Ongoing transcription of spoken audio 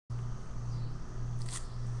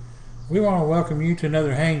We want to welcome you to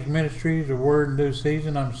another Hanesministries, a Word in Due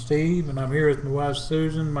Season. I'm Steve, and I'm here with my wife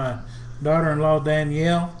Susan, my daughter-in-law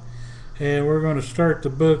Danielle, and we're going to start the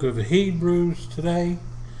book of Hebrews today.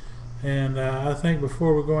 And I think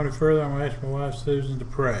before we go any further, I'm going to ask my wife Susan to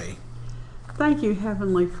pray. Thank you,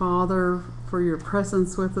 Heavenly Father, for your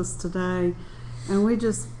presence with us today. And we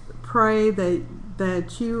just pray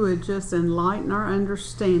that you would just enlighten our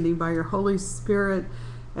understanding by your Holy Spirit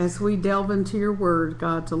as we delve into your word,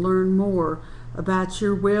 God, to learn more about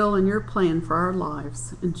your will and your plan for our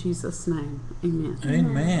lives. In Jesus' name, amen.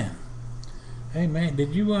 Amen. Amen.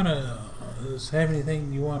 Did you want to have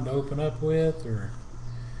anything you wanted to open up with, or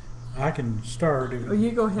I can start? Oh,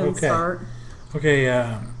 you go ahead and start.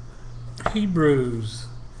 Okay. Hebrews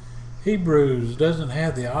doesn't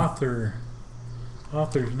have the author's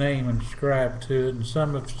name inscribed to it, and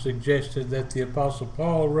some have suggested that the Apostle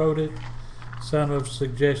Paul wrote it. Some have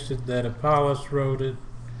suggested that Apollos wrote it.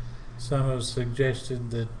 Some have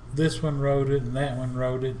suggested that this one wrote it and that one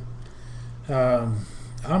wrote it.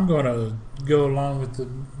 I'm going to go along with the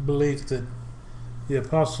belief that the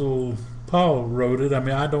Apostle Paul wrote it. I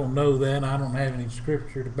mean, I don't know that. I don't have any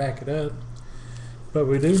scripture to back it up. But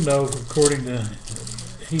we do know, according to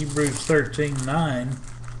Hebrews 13:9,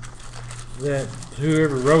 that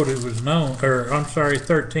whoever wrote it was known,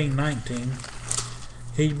 13:19.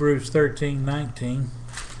 Hebrews 13:19.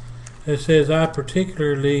 It says, I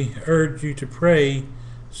particularly urge you to pray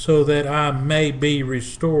so that I may be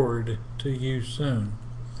restored to you soon.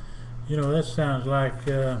 You know, that sounds like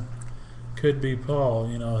could be Paul.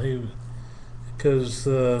 You know, because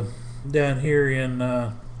down here in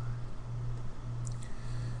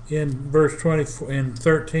verse 24, in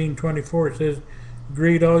 13:24, it says,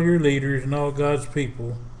 greet all your leaders and all God's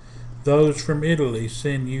people. Those from Italy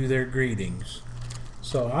send you their greetings.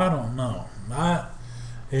 So I don't know.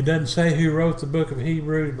 It doesn't say who wrote the book of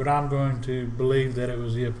Hebrews, but I'm going to believe that it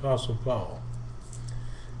was the Apostle Paul.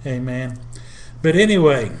 Amen. But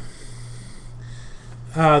anyway,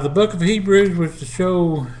 the book of Hebrews was to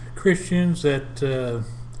show Christians that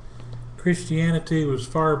Christianity was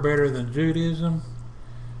far better than Judaism,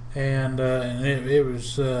 and it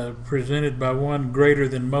was presented by one greater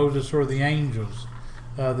than Moses or the angels.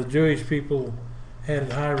 The Jewish people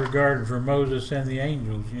had high regard for Moses and the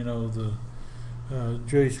angels, you know, the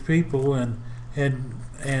Jewish people, and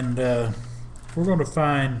we're going to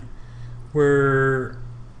find where,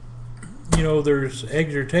 you know, there's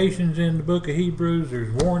exhortations in the book of Hebrews,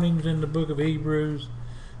 there's warnings in the book of Hebrews,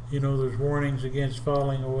 you know, there's warnings against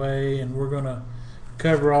falling away, and we're going to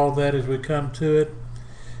cover all that as we come to it.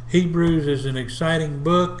 Hebrews is an exciting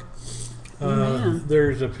book.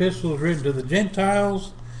 There's epistles written to the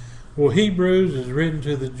Gentiles. Well, Hebrews is written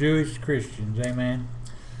to the Jewish Christians, amen.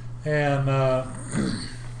 And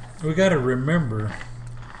we got to remember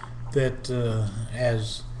that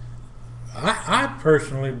as I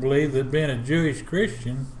personally believe that being a Jewish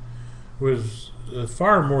Christian was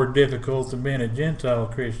far more difficult than being a Gentile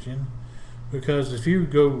Christian, because if you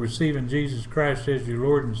go receiving Jesus Christ as your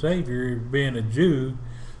Lord and Savior, being a Jew,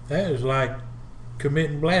 that is like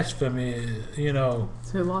committing blasphemy, you know,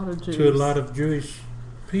 to a lot of Jews. To a lot of Jewish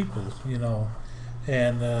people, you know,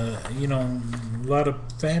 and you know, a lot of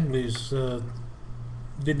families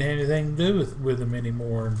didn't have anything to do with them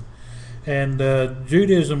anymore, and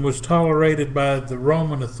Judaism was tolerated by the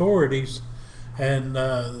Roman authorities, and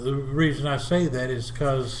the reason I say that is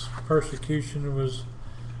because persecution was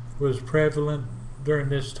prevalent during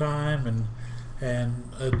this time,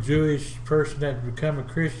 and a Jewish person that would become a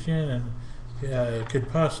Christian and could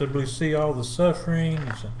possibly see all the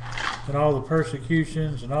sufferings and all the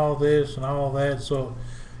persecutions and all this and all that, so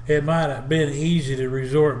it might have been easy to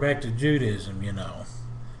resort back to Judaism, you know,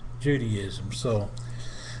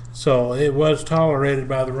 So it was tolerated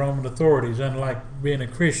by the Roman authorities, unlike being a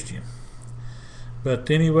Christian. But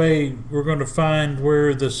anyway, we're going to find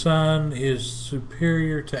where the Son is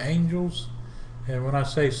superior to angels, and when I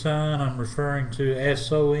say Son, I'm referring to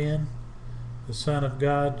S-O-N, the Son of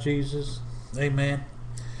God, Jesus. Amen.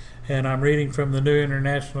 And I'm reading from the New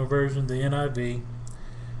International Version, the NIV,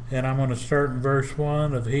 and I'm going to start in verse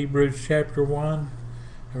 1 of Hebrews chapter 1,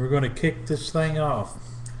 and we're going to kick this thing off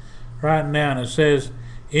right now. And it says,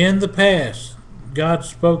 in the past, God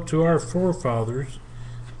spoke to our forefathers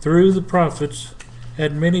through the prophets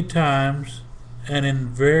at many times and in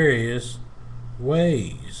various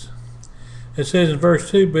ways. It says in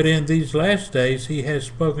verse 2, but in these last days he has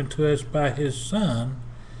spoken to us by his Son,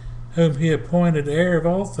 whom he appointed heir of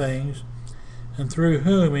all things, and through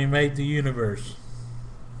whom he made the universe.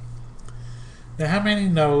 Now, how many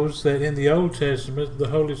knows that in the Old Testament the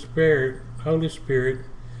Holy Spirit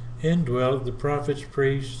indwelt the prophets,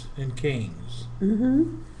 priests, and kings.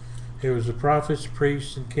 Mm-hmm. It was the prophets,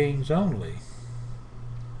 priests, and kings only.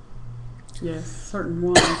 Yes, certain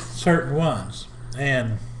ones. Certain ones.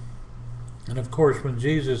 And of course, when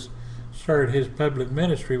Jesus started his public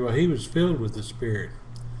ministry, well, he was filled with the Spirit.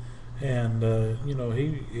 And,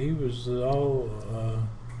 he was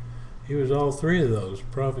all three of those,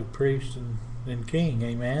 prophet, priest, and king.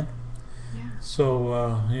 Amen. Yeah.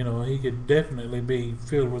 So, he could definitely be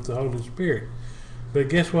filled with the Holy Spirit. But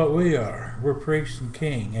guess what we are? We're priest and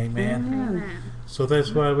king. Amen. Amen. So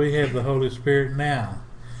that's why we have the Holy Spirit now.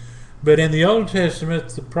 But in the Old Testament,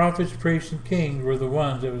 the prophets, priests, and kings were the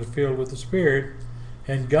ones that were filled with the Spirit.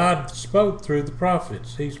 And God spoke through the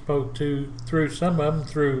prophets. He spoke through some of them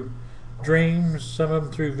through dreams, some of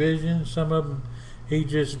them through visions, some of them he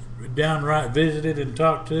just downright visited and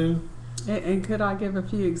talked to. And could I give a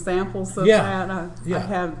few examples of Yeah. that?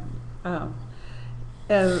 Yeah. I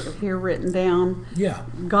have here written down. Yeah.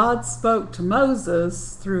 God spoke to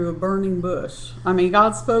Moses through a burning bush. I mean,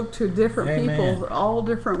 God spoke to different Amen. people all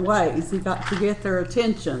different ways. He got to get their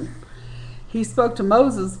attention. He spoke to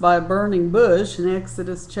Moses by a burning bush in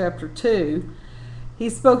Exodus chapter 2. He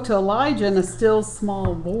spoke to Elijah in a still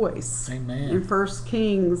small voice Amen. in 1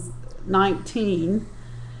 Kings 19.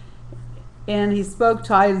 And he spoke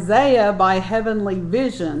to Isaiah by heavenly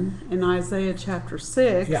vision in Isaiah chapter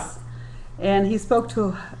 6. Yeah. And he spoke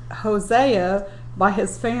to Hosea by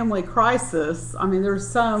his family crisis. I mean, there's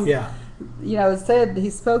some, Yeah. it said he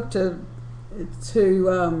spoke to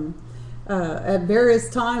at various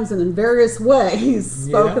times and in various ways,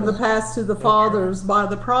 spoke in the past to the fathers by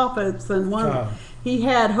the prophets. And he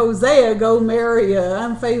had Hosea go marry an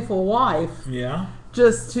unfaithful wife Yeah.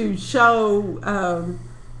 just to show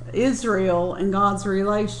Israel and God's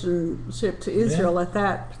relationship to Israel at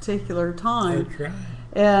that particular time. That's right.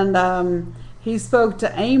 And he spoke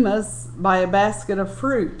to Amos by a basket of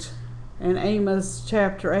fruit in Amos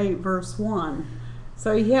chapter 8 verse 1.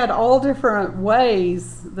 So he had all different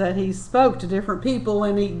ways that he spoke to different people,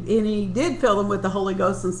 and he did fill them with the Holy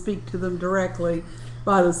Ghost and speak to them directly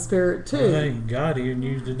by the Spirit too. I think God even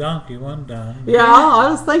used a donkey one time. Yeah, I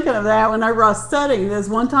was thinking of that whenever I was studying this.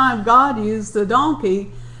 One time God used a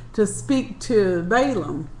donkey to speak to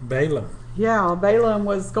Balaam. Balaam. Yeah, Balaam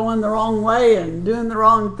was going the wrong way and doing the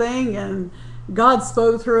wrong thing, and God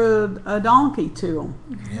spoke through a donkey to him.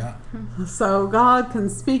 Yeah. So God can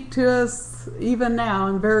speak to us even now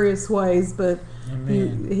in various ways, but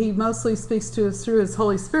Amen. he mostly speaks to us through his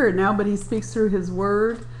Holy Spirit now, but he speaks through his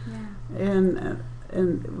word. Yeah.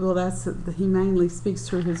 And well, he mainly speaks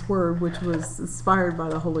through his word, which was inspired by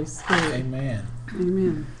the Holy Spirit. Amen.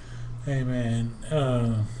 Amen. Amen.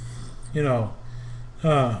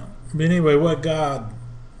 But anyway, what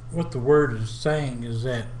the Word is saying is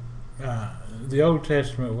that the Old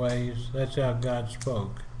Testament ways, that's how God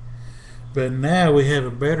spoke. But now we have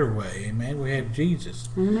a better way, amen. We have Jesus.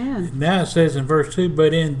 Amen. Now it says in verse 2,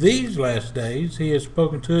 but in these last days he has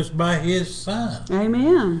spoken to us by his Son.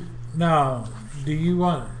 Amen. Now, do you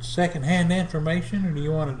want second-hand information, or do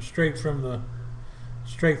you want it straight from the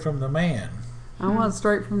man? I want it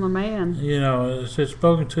straight from the man. It says,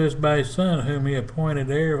 spoken to us by his Son, whom he appointed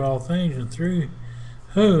heir of all things, and through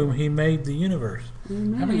whom he made the universe.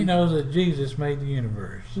 Amen. How many knows that Jesus made the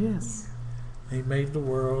universe? Yes. He made the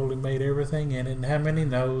world, he made everything in it. And how many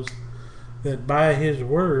knows that by his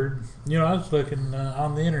word, I was looking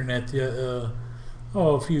on the internet a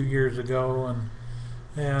few years ago,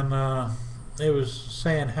 and it was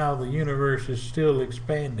saying how the universe is still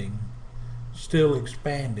expanding. That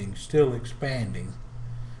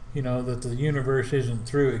the universe isn't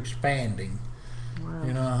through expanding. Wow.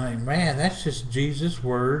 I think, man, that's just Jesus'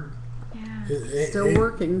 word. Yeah. Still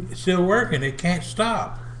working. It's still working. It can't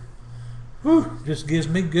stop. Whew, just gives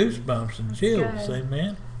me goosebumps and chills. Good.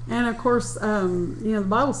 Amen. And of course, the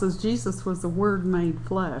Bible says Jesus was the Word made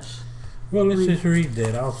flesh. Well, let's just read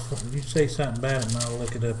that. You say something about it, and I'll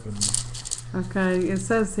look it up. Okay, it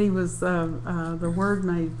says he was the Word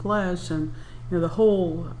made flesh, and the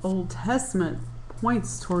whole Old Testament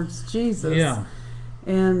points towards Jesus. Yeah.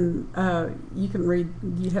 And you can read.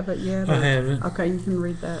 Do you have it yet? I haven't. Okay, you can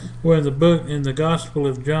read that. Well, in the Gospel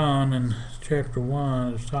of John, in chapter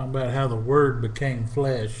 1, it's talking about how the Word became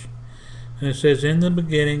flesh. And it says, in the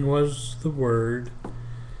beginning was the Word,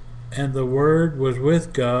 and the Word was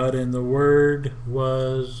with God, and the Word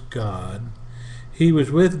was God. He was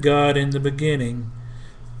with God in the beginning.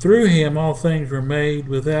 Through him all things were made.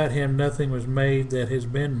 Without him nothing was made that has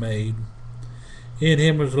been made. In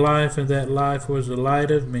him was life, and that life was the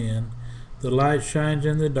light of men. The light shines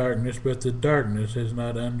in the darkness, but the darkness has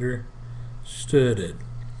not understood it.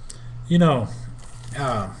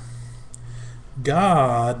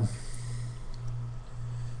 God,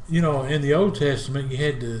 in the Old Testament, you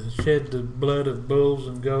had to shed the blood of bulls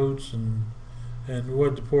and goats, and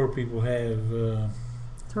what the poor people have,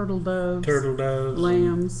 Turtle doves. turtle doves,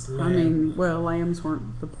 Lambs. and I mean, well, lambs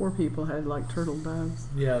weren't. The poor people had like turtle doves.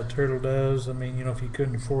 yeah, turtle doves. I mean, if you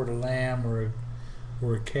couldn't afford a lamb or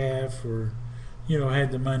a calf, or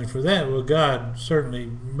had the money for that, well, God certainly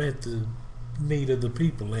met the need of the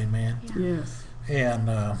people. Amen. Yeah. Yes.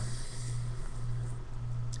 And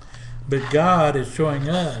but God is showing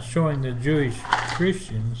the Jewish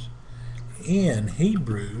Christians in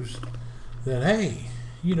Hebrews that, hey,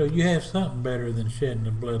 you have something better than shedding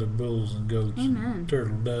the blood of bulls and goats Amen. and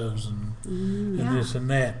turtle doves and Yeah. this and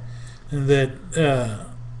that, and that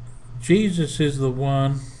Jesus is the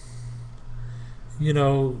one,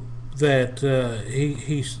 that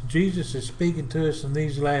Jesus is speaking to us in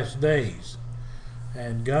these last days,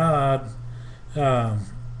 and God,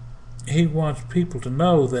 He wants people to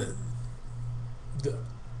know that the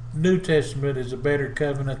New Testament is a better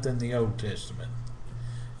covenant than the Old Testament.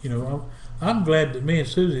 I'm glad that me and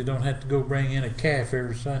Susie don't have to go bring in a calf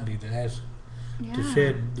every Sunday to ask to Yeah.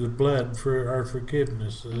 shed the blood for our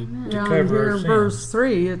forgiveness, Amen. to Yeah, and cover here our in sins. verse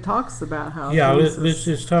 3, it talks about how Let's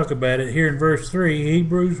just talk about it. Here in verse 3,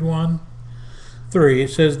 Hebrews 1:3, it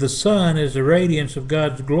says, "The Son is the radiance of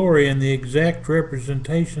God's glory and the exact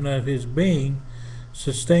representation of His being,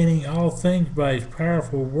 sustaining all things by His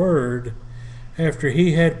powerful word. After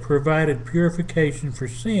He had provided purification for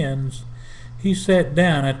sins, He sat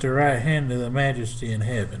down at the right hand of the Majesty in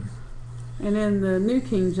heaven." And in the New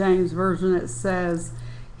King James Version, it says,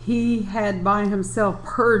 He had by Himself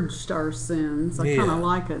purged our sins. I kind Yeah. of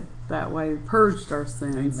like it that way, purged our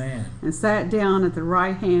sins. Amen. And sat down at the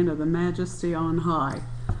right hand of the Majesty on high.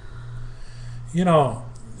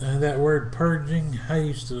 That word purging, I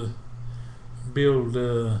used to build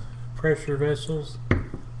pressure vessels,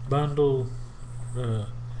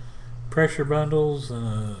 pressure bundles,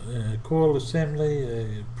 coil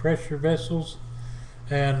assembly, pressure vessels.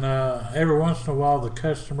 And every once in a while, the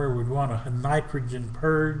customer would want a nitrogen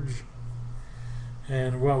purge.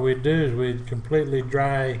 And what we'd do is we'd completely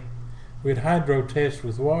we'd hydro test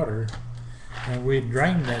with water, and we'd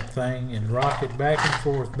drain that thing and rock it back and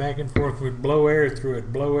forth, back and forth. We'd blow air through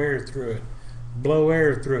it, blow air through it, blow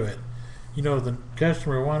air through it. The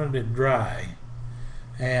customer wanted it dry.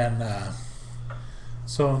 And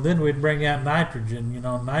so then we'd bring out nitrogen.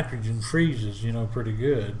 Nitrogen freezes, pretty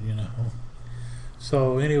good,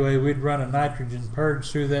 So anyway, we'd run a nitrogen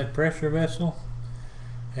purge through that pressure vessel,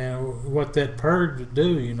 and what that purge would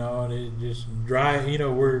do, it just dry,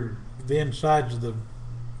 where the insides of the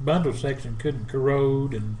bundle section couldn't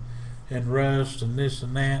corrode and rust and this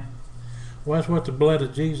and that. Well, that's what the blood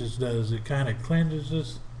of Jesus does. It kind of cleanses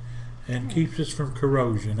us and keeps us from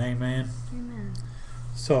corrosion. Amen. Amen.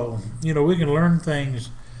 So, we can learn things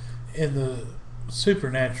in the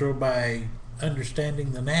supernatural by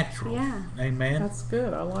understanding the natural. Yeah. Amen. That's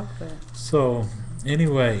good. I like that. So,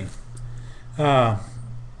 anyway, but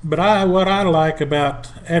what I like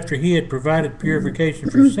about after He had provided purification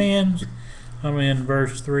for sins, I'm in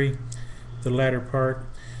verse 3, the latter part.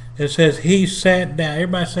 It says He sat down.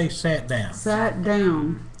 Everybody say sat down. Sat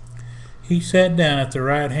down. He sat down at the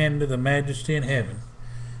right hand of the Majesty in heaven.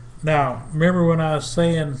 Now, remember when I was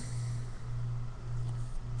saying,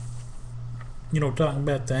 talking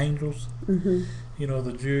about the angels? Mm-hmm.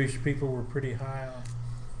 The Jewish people were pretty high on.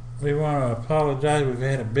 We want to apologize. We've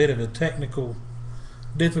had a bit of a technical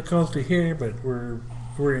difficulty here, but we're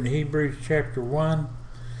in Hebrews chapter 1,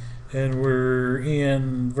 and we're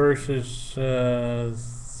in verses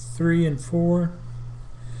 3 and 4.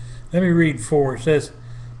 Let me read 4. It says,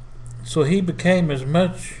 "So He became as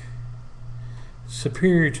much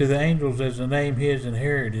superior to the angels as the name He has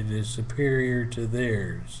inherited is superior to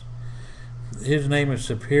theirs." His name is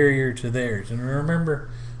superior to theirs. And remember,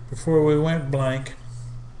 before we went blank,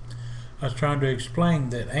 I was trying to explain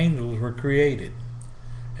that angels were created.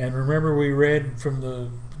 And remember, we read from the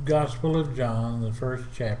Gospel of John, the first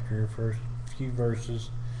chapter, first few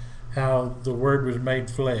verses, how the Word was made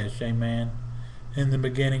flesh. Amen. In the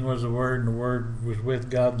beginning was the Word, and the Word was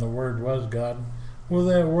with God, and the Word was God. Well,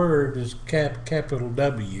 that Word is capital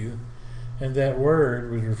W, and that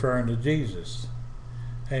Word was referring to Jesus.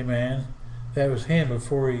 Amen. That was Him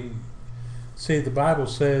before He... See, the Bible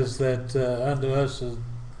says that unto us a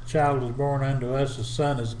child is born, unto us a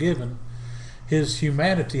son is given. His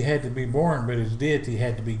humanity had to be born, but His deity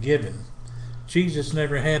had to be given. Jesus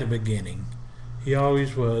never had a beginning. He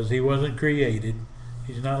always was. He wasn't created.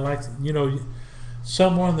 He's not like...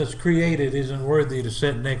 someone that's created isn't worthy to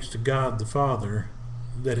sit next to God the Father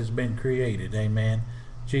that has been created. Amen.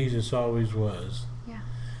 Jesus always was. Yeah.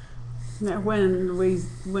 Now, when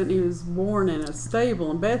he was born in a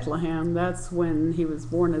stable in Bethlehem, that's when he was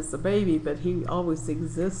born as a baby, but he always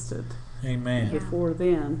existed. Amen. Yeah. Before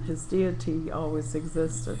then, his deity always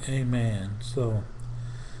existed. Amen. So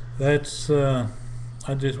that's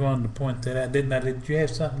I just wanted to point that out, didn't I? Did you have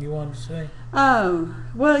something you wanted to say?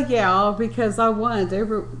 Well, yeah, because I want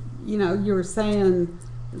you were saying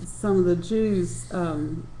some of the Jews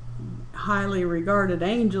highly regarded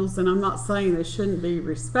angels, and I'm not saying they shouldn't be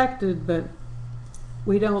respected, but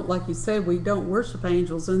we don't, like you said, we don't worship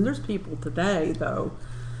angels. And there's people today, though,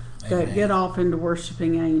 that Amen. get off into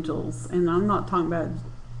worshiping angels. And I'm not talking about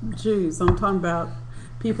Jews, I'm talking about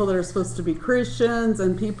people that are supposed to be Christians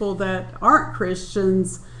and people that aren't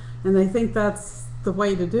Christians, and they think that's the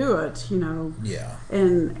way to do it, Yeah.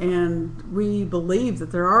 And we believe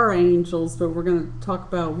that there are angels, but we're going to talk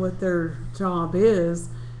about what their job is.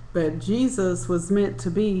 But Jesus was meant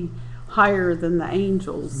to be higher than the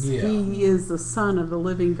angels. Yeah. He is the Son of the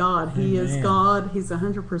living God. He is Amen. God. He's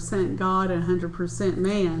 100% God and 100%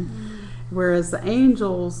 man. Whereas the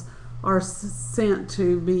angels are sent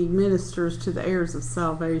to be ministers to the heirs of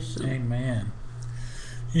salvation. Amen.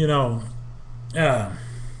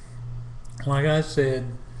 Like I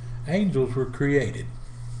said, angels were created.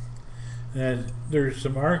 There's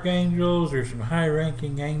some archangels, there's some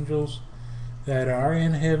high-ranking angels that are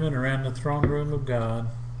in heaven around the throne room of God,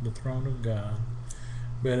 the throne of God.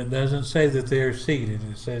 But it doesn't say that they are seated.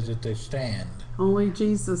 It says that they stand. Only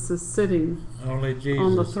Jesus is sitting Only Jesus.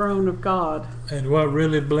 on the throne of God. And what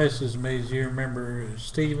really blesses me is, you remember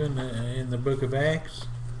Stephen in the book of Acts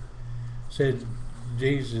said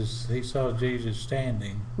he saw Jesus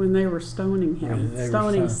standing. When they were stoning him, When they were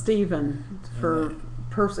stoning stoned. Stephen for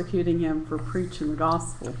persecuting him for preaching the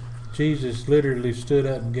gospel. Jesus literally stood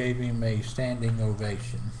up and gave him a standing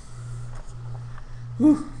ovation.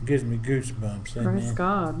 Whew, gives me goosebumps. Amen. Praise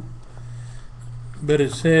God. But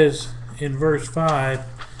it says in verse 5,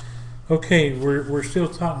 okay, we're still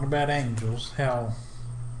talking about angels, how,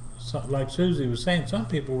 like Susie was saying, some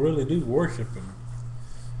people really do worship them,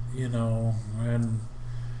 and,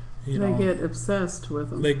 They get obsessed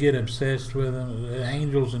with them. they get obsessed with them,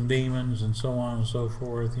 angels and demons and so on and so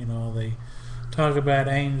forth. They talk about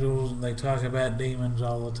angels and they talk about demons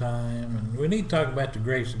all the time, and we need to talk about the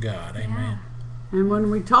grace of God. Amen. And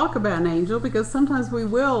when we talk about an angel, because sometimes we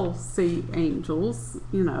will see angels,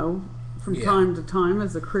 from Yeah. time to time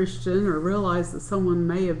as a Christian, or realize that someone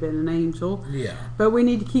may have been an angel. Yeah. But we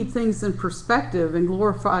need to keep things in perspective and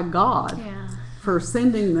glorify God Yeah. for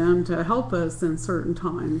sending them to help us in certain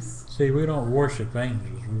times. See, we don't worship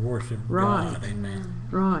angels, we worship Right. God. Amen.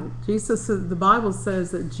 Right. The Bible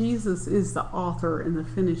says that Jesus is the author and the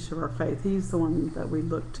finisher of our faith. He's the one that we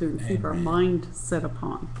look to and keep our Amen. mind set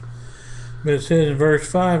upon. But it says in verse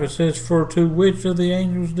 5, it says, "For to which of the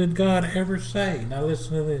angels did God ever say," now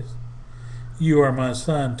listen to this, "You are my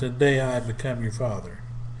son, today I have become your father"?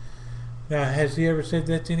 Now, has he ever said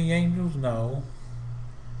that to any angels? No.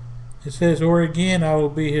 It says, "Or again, I will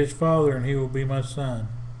be his father, and he will be my son."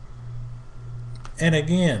 And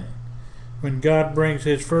again, when God brings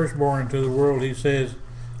his firstborn into the world, he says,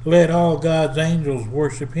 "Let all God's angels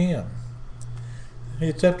worship him."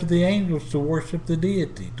 It's up to the angels to worship the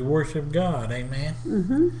deity, to worship God. Amen.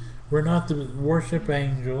 Mm-hmm. We're not to worship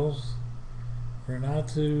angels. We're not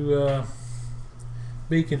to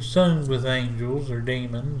be consumed with angels or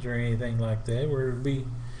demons or anything like that. We're to be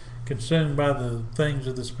consumed by the things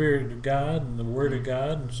of the Spirit of God and the Word of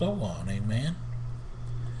God and so on. Amen.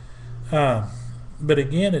 But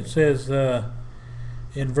again, it says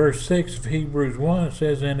in verse 6 of Hebrews 1, it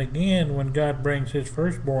says, "And again, when God brings his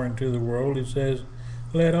firstborn into the world, he says,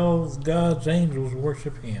 let all God's angels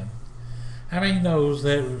worship him." How many knows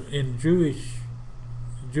that in Jewish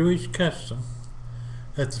custom,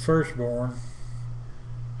 that the firstborn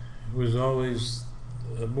was always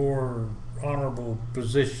a more honorable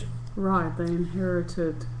position? Right. They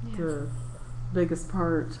inherited Yeah. the biggest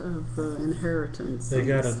part of the inheritance. They of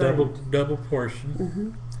got the a estate. double portion. Mm-hmm.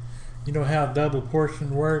 You know how double portion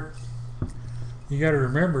worked? You got to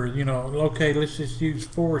remember, okay, let's just use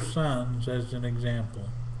 4 sons as an example.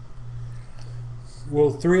 Well,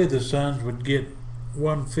 3 of the sons would get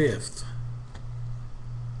 1/5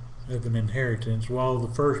 of an inheritance, while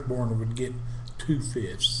the firstborn would get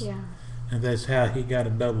 2/5. Yeah. And that's how he got a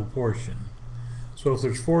double portion. So if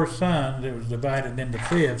there's 4 sons, it was divided into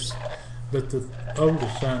fifths, but the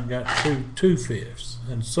oldest son got 2/5,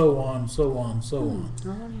 and so on, so on, so on. I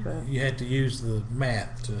like that. You had to use the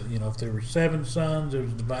math to, if there were 7 sons, it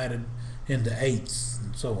was divided into eighths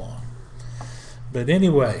and so on. But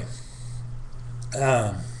anyway,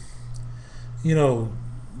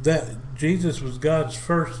 that Jesus was God's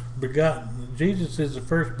first begotten. Jesus is the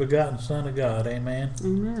first begotten Son of God. Amen.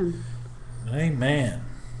 Amen. Amen.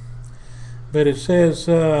 But it says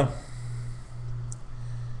in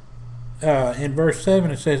verse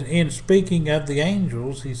 7, it says, in speaking of the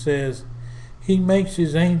angels, he says, he makes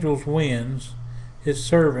his angels winds, his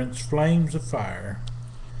servants flames of fire.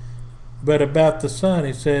 But about the Son,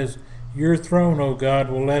 he says, your throne, O God,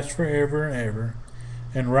 will last forever and ever,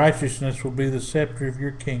 and righteousness will be the scepter of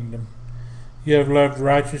your kingdom. You have loved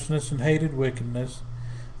righteousness and hated wickedness.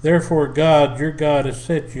 Therefore God, your God, has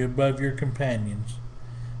set you above your companions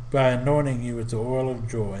by anointing you with the oil of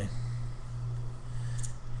joy.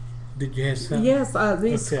 Did you have something? Yes,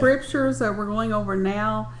 these scriptures that we're going over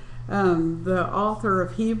now, the author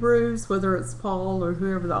of Hebrews, whether it's Paul or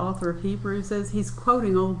whoever the author of Hebrews is, he's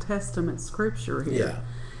quoting Old Testament scripture here.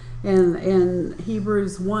 Yeah. And in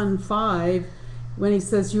Hebrews 1:5, when he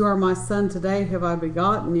says, you are my son, today have I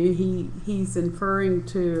begotten you, he's inferring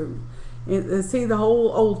to, see, the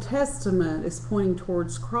whole Old Testament is pointing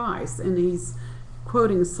towards Christ, and he's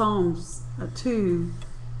quoting Psalms 2,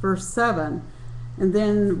 verse 7. And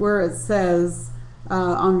then where it says,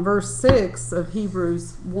 on verse 6 of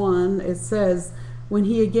Hebrews 1, it says, when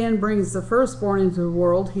he again brings the firstborn into the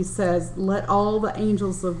world, he says, let all the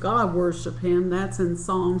angels of God worship him. That's in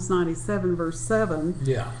Psalms 97, verse 7.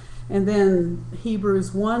 Yeah. And then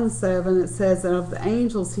Hebrews 1:7, it says, and of the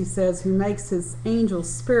angels, he says, who makes his angels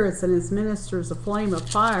spirits and his ministers a flame of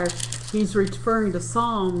fire. He's referring to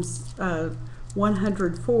Psalms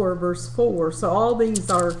 104, verse 4. So all these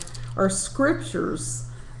are scriptures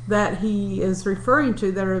that he is referring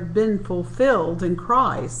to that have been fulfilled in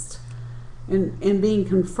Christ and being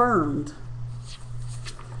confirmed.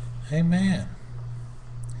 Amen.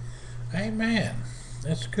 Amen.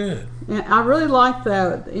 That's good. And I really like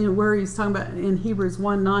that where he's talking about in Hebrews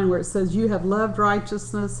 1:9, where it says, you have loved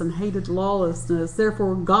righteousness and hated lawlessness.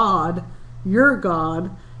 Therefore God, your God,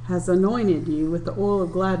 has anointed you with the oil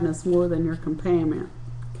of gladness more than your companions.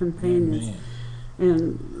 Amen.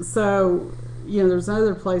 And so, there's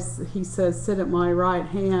another place he says, sit at my right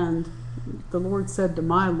hand. The Lord said to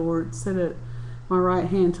my Lord, sit at my right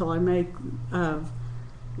hand till I make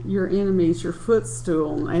your enemies your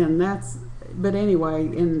footstool. And that's, but anyway,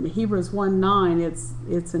 in Hebrews 1:9,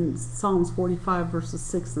 it's in Psalms 45, verses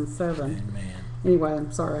 6 and 7. Amen. Anyway,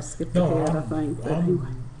 I'm sorry, I skipped ahead, I think. But anyway.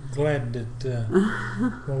 Glad that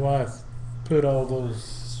my wife put all those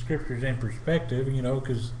scriptures in perspective,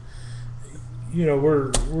 because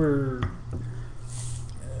we're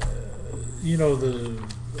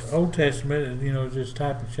the Old Testament is just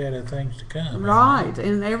type and shadow of things to come. Right,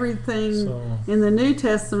 and everything So, in the New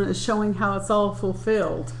Testament is showing how it's all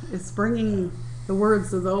fulfilled. It's bringing the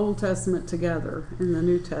words of the Old Testament together in the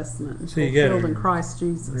New Testament, so you fulfilled gotta in Christ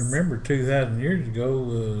Jesus. remember, 2,000 years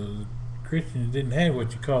ago, Christians didn't have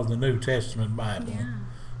what you call the New Testament Bible. Yeah.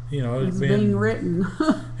 It It's was being written.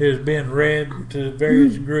 it was being read to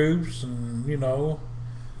various groups, and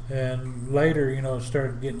and later,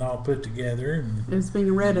 started getting all put together, and It's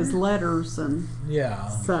being read as letters and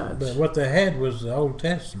such. But what they had was the Old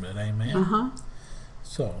Testament. Amen.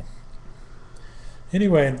 So,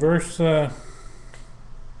 anyway, in verse 10,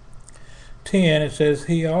 it says,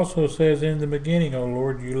 he also says, in the beginning, O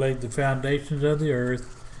Lord, you laid the foundations of the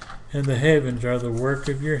earth, and the heavens are the work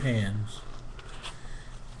of your hands.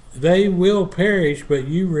 They will perish, but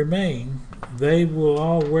you remain. They will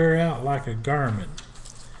all wear out like a garment.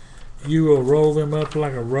 You will roll them up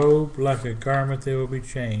like a robe, like a garment they will be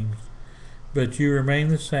changed. But you remain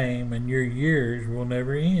the same, and your years will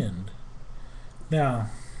never end. Now,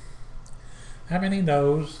 how many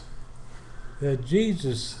knows that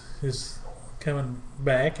Jesus is coming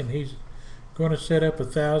back, and he's going to set up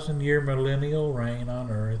 1,000-year millennial reign on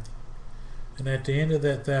earth? And at the end of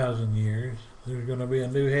that 1,000 years, there's going to be a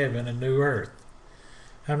new heaven and new earth.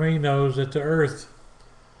 How many knows that the earth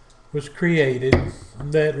was created,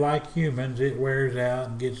 that like humans, it wears out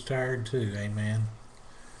and gets tired too? Amen.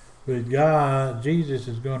 But God, Jesus,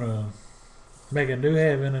 is going to make a new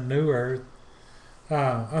heaven and new earth.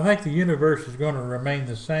 I think the universe is going to remain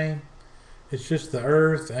the same. It's just the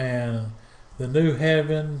earth and the new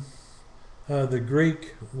heaven. The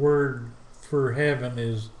Greek word for heaven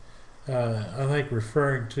is, I think,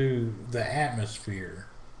 referring to the atmosphere.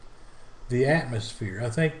 The atmosphere. I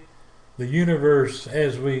think the universe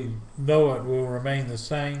as we know it will remain the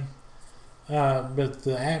same, but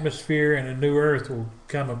the atmosphere and a new earth will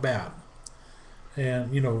come about.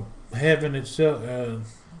 And, heaven itself,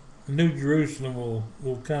 New Jerusalem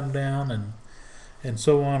will come down, and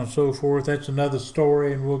so on and so forth. That's another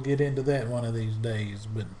story, and we'll get into that one of these days.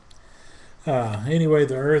 But Anyway,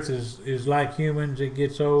 the earth is like humans. It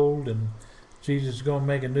gets old, and Jesus is going to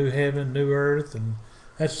make a new heaven, new earth, and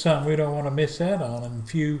that's something we don't want to miss out on. In a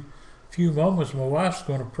few moments, my wife's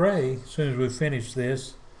going to pray as soon as we finish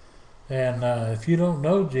this. And if you don't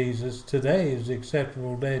know Jesus, today is the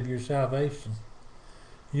acceptable day of your salvation.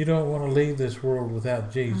 You don't want to leave this world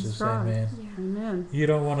without Jesus. That's right. Amen. Yeah. Amen. You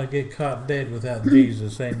don't want to get caught dead without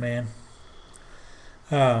Jesus. Amen.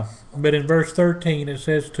 But in verse 13 it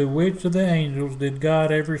says, "To which of the angels did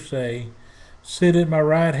God ever say, 'Sit at my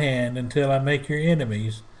right hand until I make your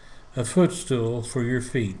enemies a footstool for your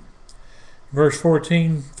feet'?" Verse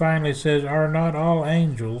 14 finally says, "Are not all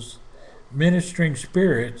angels ministering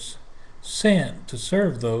spirits sent to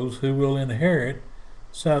serve those who will inherit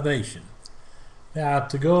salvation?" Now,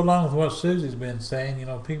 to go along with what Susie's been saying,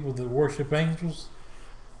 people that worship angels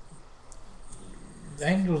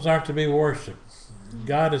aren't to be worshipped.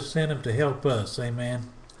 God has sent them to help us, amen.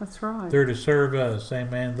 That's right. They're to serve us,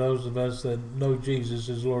 amen, those of us that know Jesus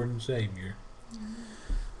as Lord and Savior.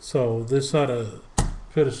 So this ought to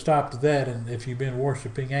put a stop to that, and if you've been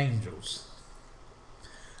worshiping angels.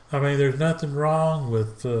 I mean, there's nothing wrong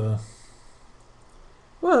with...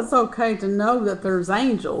 Well, it's okay to know that there's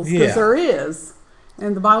angels, because Yeah. there is.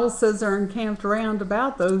 And the Bible says they're encamped round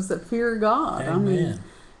about those that fear God. Amen.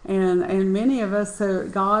 And many of us,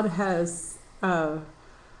 God has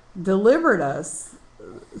delivered us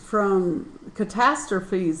from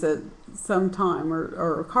catastrophes at some time,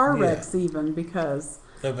 or car Yeah. wrecks even, because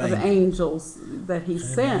Of of the angels that He Amen.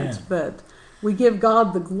 sent. But we give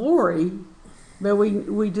God the glory. But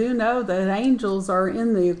we do know that angels are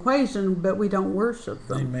in the equation, but we don't worship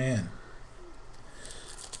them. Amen.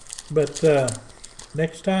 But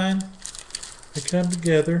next time we come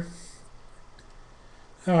together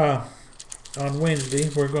on Wednesday,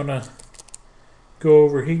 we're going to go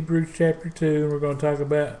over Hebrews chapter 2, and we're going to talk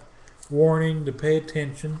about warning to pay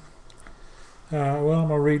attention. I'm going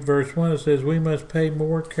to read verse 1. It says, "We must pay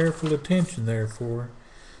more careful attention, therefore,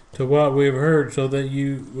 to what we have heard, so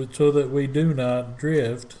that we do not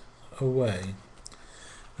drift away."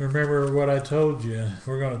 Remember what I told you.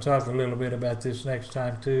 We're going to talk a little bit about this next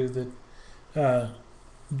time too, that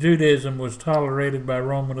Judaism was tolerated by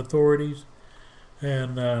Roman authorities,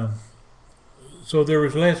 and so there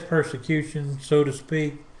was less persecution, so to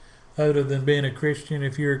speak, other than being a Christian.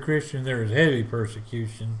 If you're a Christian, there was heavy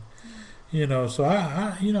persecution. So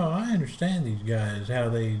I understand these guys, how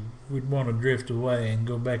they would want to drift away and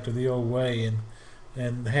go back to the old way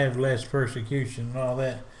and have less persecution and all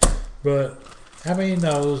that. But how many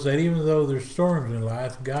knows that even though there's storms in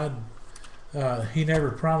life, God, He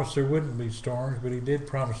never promised there wouldn't be storms, but He did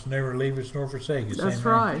promise to never leave us nor forsake us. That's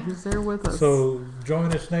Amen. right. He's there with us. So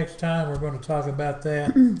join us next time. We're going to talk about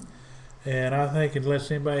that. And I think unless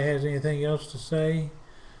anybody has anything else to say,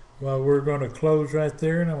 well, we're going to close right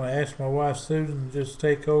there, and I'm going to ask my wife Susan to just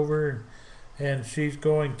take over, and she's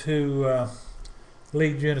going to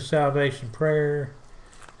lead you in a salvation prayer,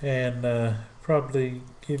 and probably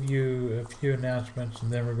give you a few announcements,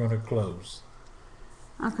 and then we're going to close.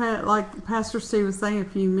 Okay, like Pastor Steve was saying a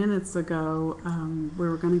few minutes ago, we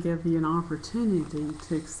were going to give you an opportunity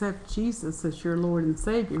to accept Jesus as your Lord and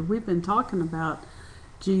Savior. We've been talking about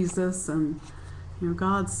Jesus, and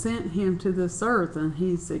God sent Him to this earth, and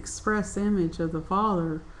He's the express image of the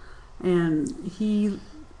Father, and He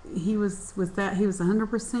was with that. He was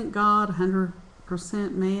 100% God,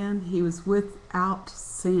 100% man. He was without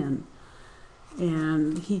sin,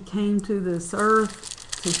 and He came to this earth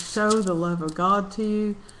to show the love of God to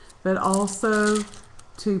you, but also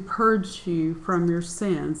to purge you from your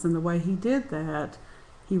sins. And the way He did that,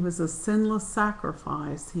 He was a sinless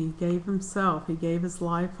sacrifice. He gave Himself. He gave His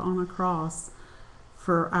life on a cross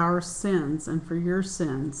for our sins and for your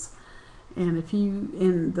sins. And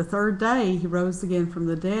in the third day, He rose again from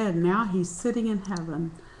the dead. Now He's sitting in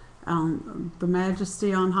heaven, the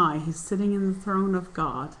majesty on high. He's sitting in the throne of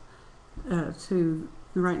God,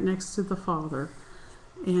 right next to the Father.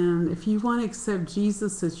 And if you want to accept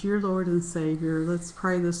Jesus as your Lord and Savior, let's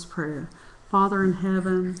pray this prayer. Father in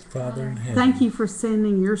heaven, thank you for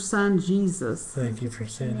sending your Son Jesus Thank you for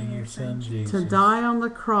sending your Son Jesus to die on the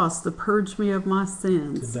cross to purge me of my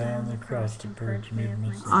sins. to die on the cross to purge me of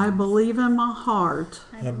my sins. I believe in my heart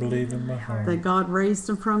I believe in my heart that God raised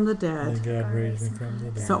Him from the that dead, God raised me from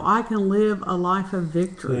the dead, so I can live a life of so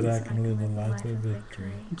victory. that I can live a life of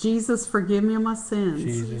victory. Jesus, forgive me of my sins.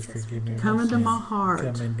 Jesus, forgive me of Come my into sins. my heart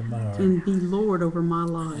Come into my heart and be Lord over my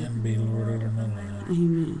life. and be Lord over my life.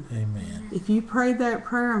 Amen. Amen. If you prayed that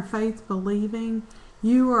prayer in faith, believing,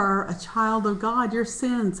 you are a child of God. Your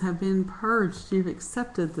sins have been purged. You've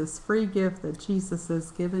accepted this free gift that Jesus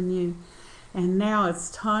has given you. And now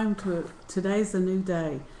it's time today's a new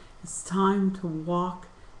day. It's time to walk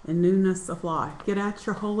in newness of life. Get out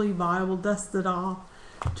your Holy Bible, dust it off.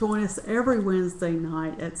 Join us every Wednesday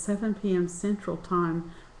night at 7 p.m. Central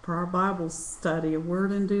Time for our Bible study, a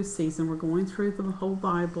word in due season. We're going through the whole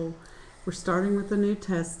Bible. We're starting with the New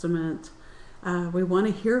Testament. We want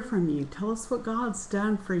to hear from you. Tell us what God's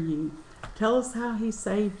done for you. Tell us how He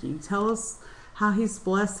saved you. Tell us how He's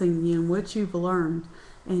blessing you and what you've learned.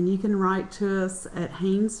 And you can write to us at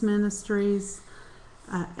Hanesministries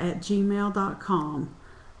at gmail.com,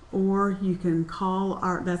 or you can call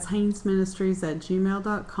that's Hanesministries at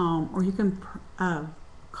gmail.com, or you can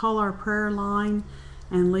call our prayer line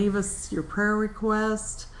and leave us your prayer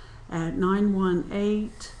request at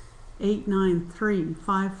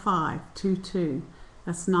 918-893-5522.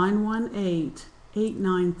 That's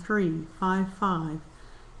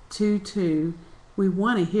 918-893-5522. We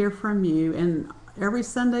want to hear from you. And every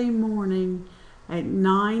Sunday morning at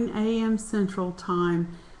 9 a.m. Central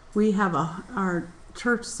Time, we have our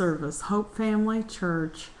church service, Hope Family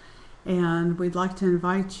Church, and we'd like to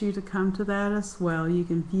invite you to come to that as well. You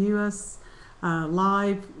can view us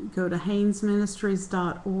live. Go to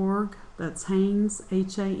hanesministries.org. That's Hanes,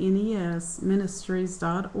 Hanes,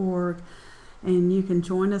 ministries.org, and you can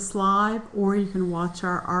join us live, or you can watch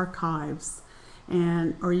our archives,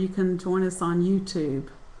 or you can join us on YouTube.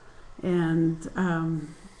 And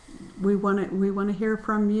we want to hear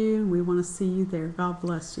from you. We want to see you there. God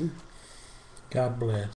bless you. God bless.